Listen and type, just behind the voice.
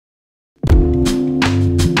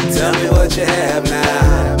you have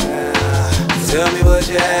now. Tell me what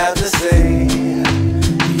you have to say.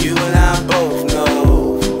 You and I both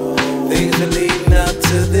know things are leading up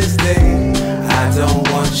to this day. I don't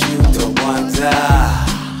want you to wonder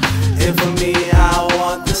if for me I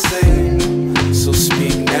want the same. So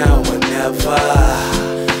speak now or never,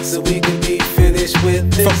 so we can be finished with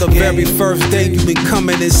this. From the very first day you been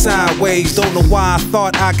coming in sideways. Don't know why I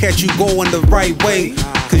thought I'd catch you going the right way.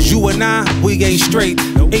 Cause you and I, we ain't straight.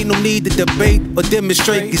 Ain't no need to debate or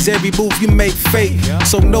demonstrate, cause every move you make fake.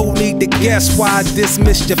 So no need to guess why I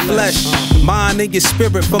dismiss your flesh, mind and your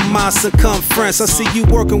spirit from my circumference. I see you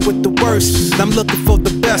working with the worst, and I'm looking for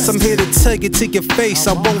the best. I'm here to tell you to your face,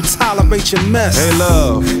 I won't tolerate your mess. Hey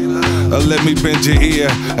love, let me bend your ear.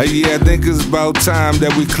 Yeah, I think it's about time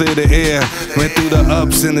that we clear the air. Went through the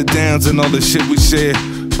ups and the downs and all the shit we shared,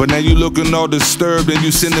 but now you looking all disturbed and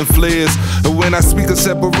you sending flares. And when I speak of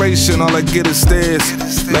separation, all I get is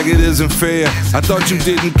stares, like it isn't fair. I thought you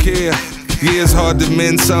didn't care. Yeah, it's hard to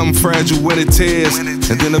mend something fragile when it tears, and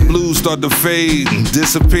then the blues start to fade and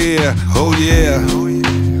disappear. Oh yeah.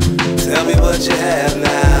 Tell me what you have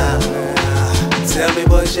now. Tell me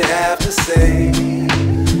what you have to say.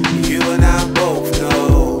 You and I both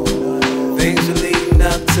know things are leading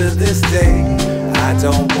up to this day. I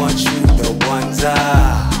don't want you to wonder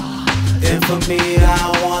if for me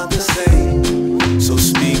I want the same. So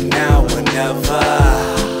speak now or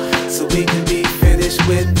never, so we can be finished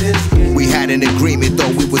with this game. We had an agreement,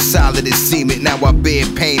 though we were solid as cement. Now I bear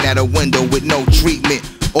pain at a window with no treatment,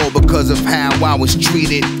 all because of how I was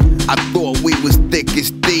treated. I thought we was thick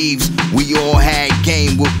as thieves. We all had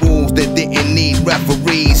game with rules that didn't need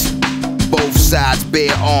referees. Both sides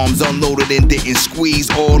bare arms unloaded and didn't squeeze.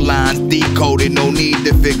 All lines decoded, no need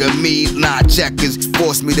to figure me. Line checkers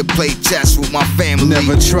forced me to play chess with my family.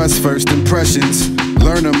 Never trust first impressions.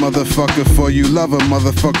 Learn a motherfucker for you love a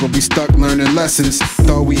motherfucker. Be stuck learning lessons.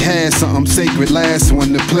 Thought we had something sacred, last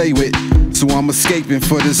one to play with. So I'm escaping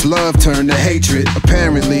for this love turn to hatred.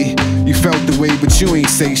 Apparently, you felt the way, but you ain't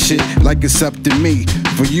say shit. Like it's up to me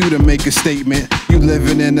for you to make a statement. You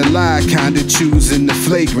living in a lie, kinda choosing the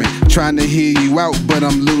flagrant. Trying to hear you out, but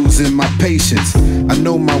I'm losing my patience. I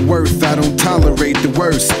know my worth, I don't tolerate the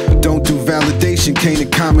worst. Don't do validation, can't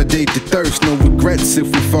accommodate the thirst. No regrets if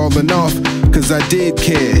we falling off, cause I did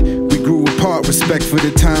care. We grew apart, respect for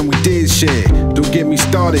the time we did share. Don't get me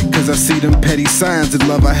started, cause I see them petty signs of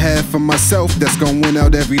love I have for myself that's gonna win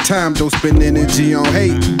out every time. Don't spend energy on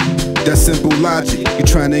hate, that's simple logic. You're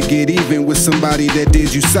trying to get even with somebody that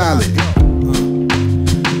did you solid.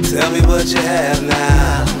 Tell me what you have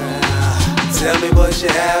now. Tell me what you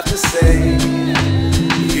have to say.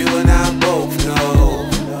 You and I both know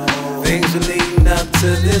things are leading up to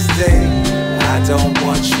this day. I don't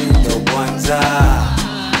want you to wonder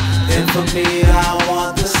if for me I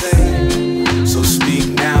want the same. So speak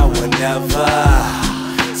now or never,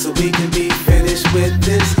 so we can be finished with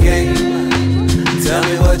this game. Tell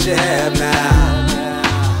me what you have now.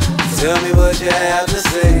 Tell me what you have to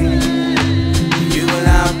say. You and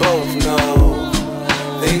I both know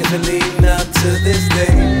things are leading up to this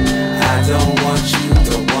day. I don't want you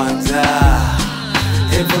to wonder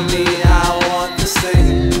if for me I want the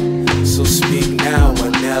same. So speak now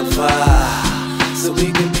or never, so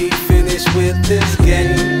we can be finished with this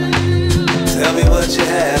game. Tell me what you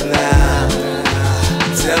have now.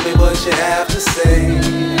 Tell me what you have to say.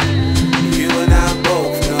 You and I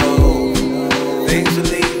both know things are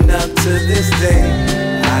leading up to this day.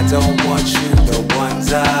 I don't want you to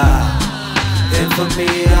wonder if for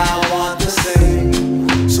me I want the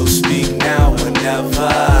same. So speak now or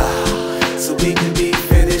never, so we can be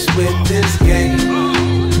finished with this game.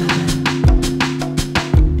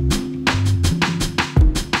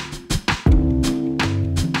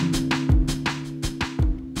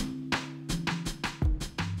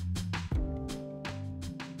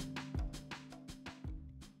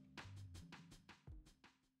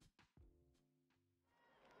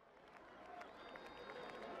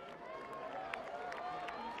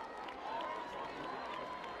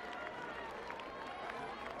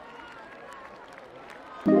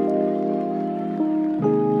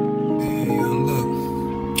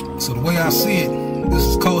 So the way I see it, this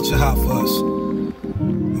is culture hop for us.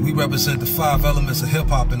 And we represent the 5 elements of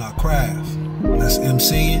hip-hop in our craft. And that's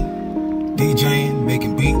MCing, DJing,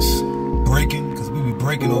 making beats, breaking, because we be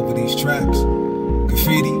breaking over these tracks,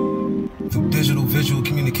 graffiti, through digital visual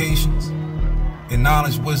communications, and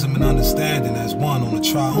knowledge, wisdom, and understanding as one on a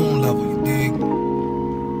triune level, you dig?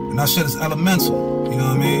 And that shit is elemental, you know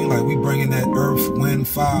what I mean? Like we bringing that earth, wind,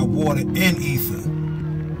 fire, water, and ether.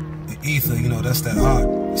 The ether, you know, that's that art.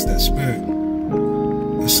 It's that spirit.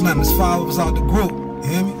 And Slim, there's 5 of us out the group, you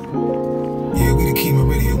hear me? Yeah, we the key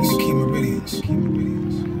Meridian.